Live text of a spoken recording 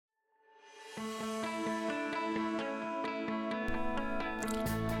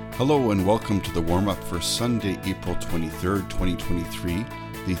Hello and welcome to the warm-up for Sunday, April 23rd, 2023,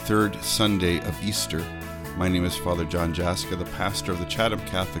 the third Sunday of Easter. My name is Father John Jaska, the pastor of the Chatham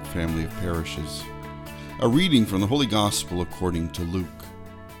Catholic family of parishes. A reading from the Holy Gospel according to Luke.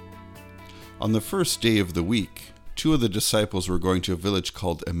 On the first day of the week, two of the disciples were going to a village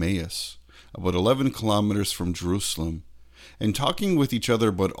called Emmaus, about 11 kilometers from Jerusalem, and talking with each other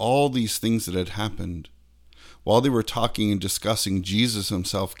about all these things that had happened. While they were talking and discussing, Jesus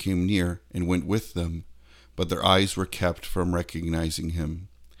himself came near and went with them, but their eyes were kept from recognizing him.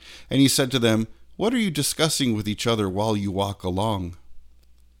 And he said to them, "What are you discussing with each other while you walk along?"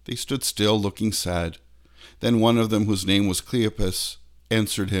 They stood still, looking sad. Then one of them, whose name was Cleopas,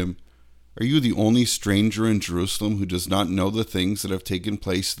 answered him, "Are you the only stranger in Jerusalem who does not know the things that have taken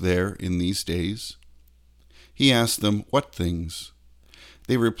place there in these days?" He asked them, "What things?"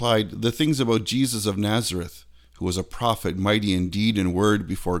 They replied, "The things about Jesus of Nazareth, who was a prophet, mighty in deed and word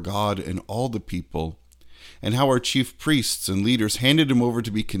before God and all the people, and how our chief priests and leaders handed him over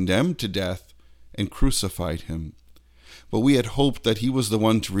to be condemned to death and crucified him. But we had hoped that he was the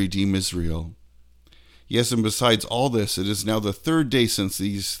one to redeem Israel. Yes, and besides all this, it is now the third day since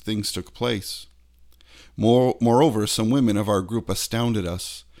these things took place. Moreover, some women of our group astounded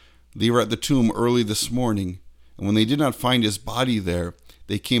us. They were at the tomb early this morning, and when they did not find his body there,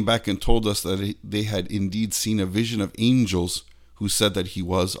 they came back and told us that they had indeed seen a vision of angels who said that he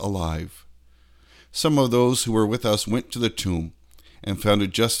was alive. Some of those who were with us went to the tomb and found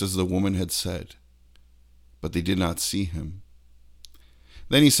it just as the woman had said, but they did not see him."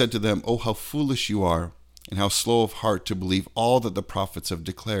 Then he said to them, "Oh, how foolish you are, and how slow of heart to believe all that the prophets have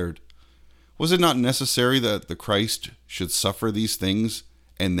declared. Was it not necessary that the Christ should suffer these things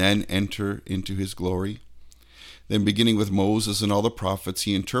and then enter into his glory?" Then, beginning with Moses and all the prophets,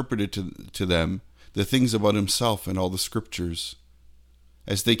 he interpreted to them the things about himself and all the scriptures.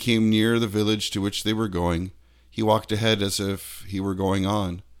 As they came near the village to which they were going, he walked ahead as if he were going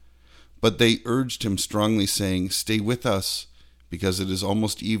on. But they urged him strongly, saying, "Stay with us, because it is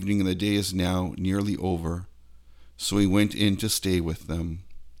almost evening and the day is now nearly over." So he went in to stay with them.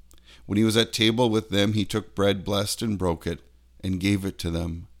 When he was at table with them, he took bread, blessed and broke it, and gave it to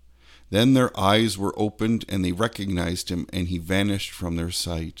them. Then their eyes were opened, and they recognized him, and he vanished from their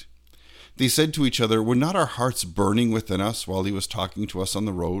sight. They said to each other, "Were not our hearts burning within us while he was talking to us on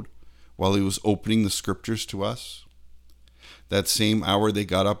the road, while he was opening the scriptures to us?" That same hour they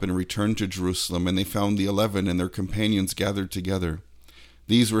got up and returned to Jerusalem, and they found the 11 and their companions gathered together.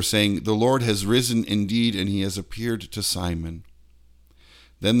 These were saying, "The Lord has risen indeed, and he has appeared to Simon."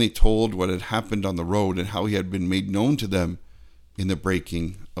 Then they told what had happened on the road and how he had been made known to them in the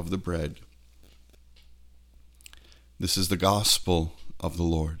breaking of the bread. This is the gospel of the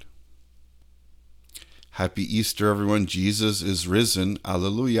Lord. Happy Easter, everyone. Jesus is risen.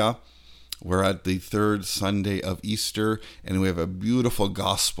 Alleluia. We're at the third Sunday of Easter, and we have a beautiful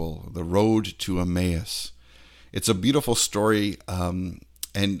gospel, the road to Emmaus. It's a beautiful story and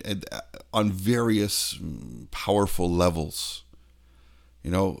on various powerful levels.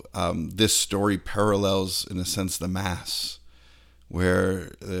 This story parallels, in a sense, the Mass,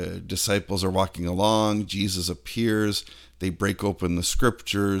 where the disciples are walking along, Jesus appears, they break open the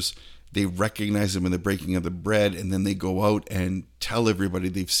scriptures, they recognize him in the breaking of the bread, and then they go out and tell everybody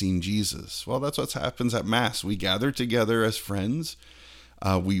they've seen Jesus. Well, that's what happens at Mass. We gather together as friends,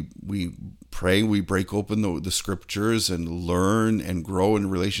 we pray, we break open the scriptures and learn and grow in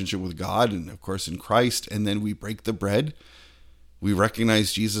relationship with God and, of course, in Christ, and then we break the bread, we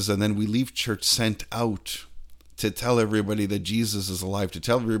recognize Jesus, and then we leave church sent out to tell everybody that Jesus is alive, to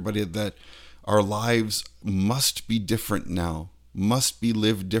tell everybody that our lives must be different now, must be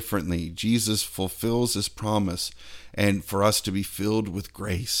lived differently. Jesus fulfills his promise, and for us to be filled with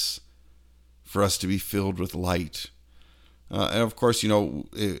grace, for us to be filled with light. And of course,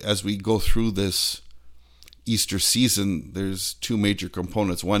 as we go through this Easter season, there's two major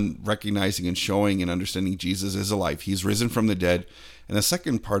components. One, recognizing and showing and understanding Jesus is alive. He's risen from the dead. And the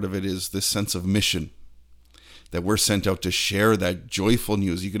second part of it is this sense of mission, that we're sent out to share that joyful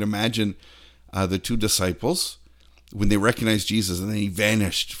news. You can imagine the two disciples, when they recognized Jesus and then he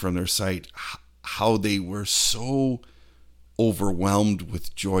vanished from their sight, how they were so overwhelmed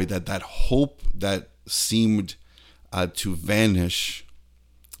with joy that hope that seemed to vanish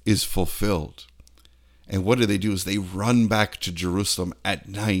is fulfilled. And what do? Is they run back to Jerusalem at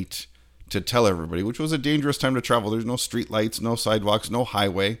night to tell everybody, which was a dangerous time to travel. There's no street lights, no sidewalks, no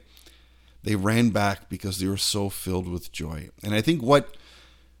highway. They ran back because they were so filled with joy. And I think what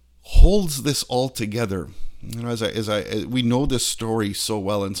holds this all together, we know this story so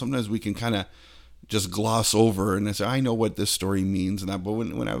well, and sometimes we can kind of just gloss over and I say, I know what this story means and that. But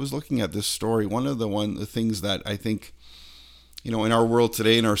when I was looking at this story, one of the things that I think, in our world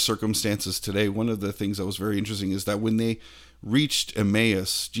today, in our circumstances today, one of the things that was very interesting is that when they reached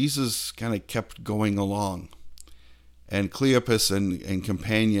Emmaus, Jesus kind of kept going along. And Cleopas and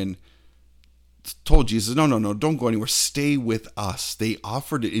companion told Jesus, no, don't go anywhere. Stay with us. They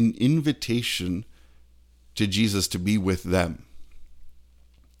offered an invitation to Jesus to be with them.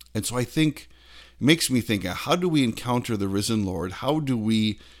 And so I think, it makes me think, how do we encounter the risen Lord? How do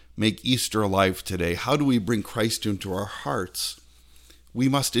we make Easter alive today? How do we bring Christ into our hearts? We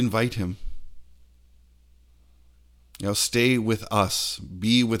must invite him. Stay with us.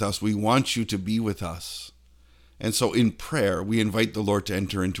 Be with us. We want you to be with us. And so in prayer, we invite the Lord to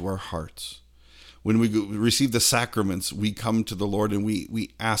enter into our hearts. When we receive the sacraments, we come to the Lord and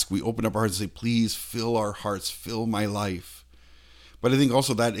we ask, we open up our hearts and say, please fill our hearts, fill my life. But I think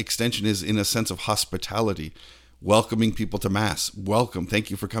also that extension is in a sense of hospitality, welcoming people to Mass. Welcome.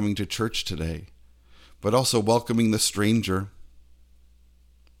 Thank you for coming to church today. But also welcoming the stranger,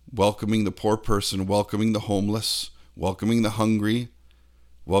 welcoming the poor person, welcoming the homeless, welcoming the hungry,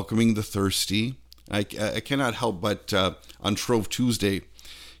 welcoming the thirsty. I cannot help but on Shrove Tuesday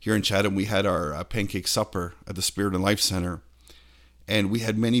here in Chatham, we had our pancake supper at the Spirit and Life Center. And we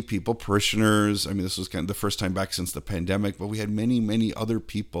had many people, parishioners. This was kind of the first time back since the pandemic, but we had many, many other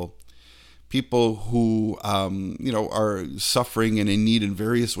people who, are suffering and in need in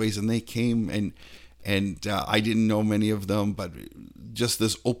various ways. And they came and I didn't know many of them, but just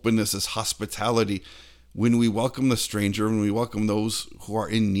this openness, this hospitality. When we welcome the stranger, when we welcome those who are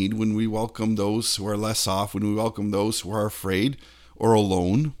in need, when we welcome those who are less off, when we welcome those who are afraid or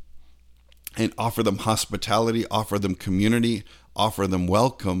alone, and offer them hospitality, offer them community, offer them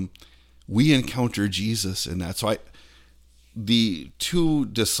welcome, we encounter Jesus in that. So the two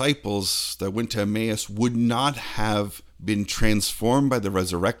disciples that went to Emmaus would not have been transformed by the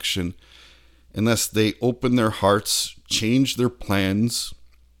resurrection unless they opened their hearts, changed their plans,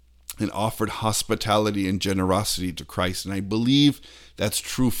 and offered hospitality and generosity to Christ. And I believe that's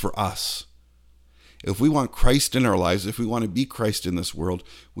true for us. If we want Christ in our lives, if we want to be Christ in this world,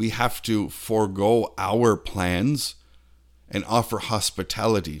 we have to forego our plans and offer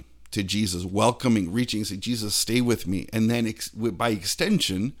hospitality to Jesus, welcoming, reaching, say, Jesus, stay with me. And then by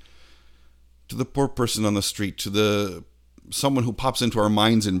extension, to the poor person on the street, to someone who pops into our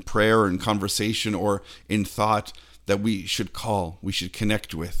minds in prayer and conversation or in thought that we should call, we should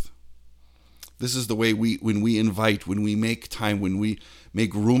connect with. This is the way when we invite, when we make time, when we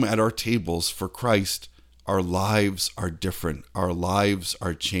make room at our tables for Christ, our lives are different. Our lives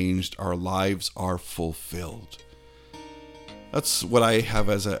are changed. Our lives are fulfilled. That's what I have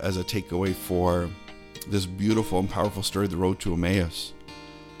as a takeaway for this beautiful and powerful story, The Road to Emmaus.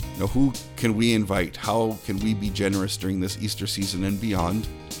 Who can we invite? How can we be generous during this Easter season and beyond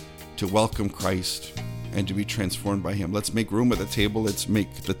to welcome Christ and to be transformed by him? Let's make room at the table. Let's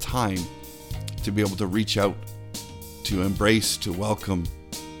make the time to be able to reach out, to embrace, to welcome,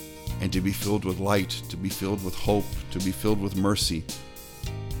 and to be filled with light, to be filled with hope, to be filled with mercy,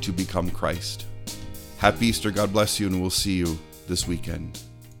 to become Christ. Happy Easter. God bless you, and we'll see you this weekend.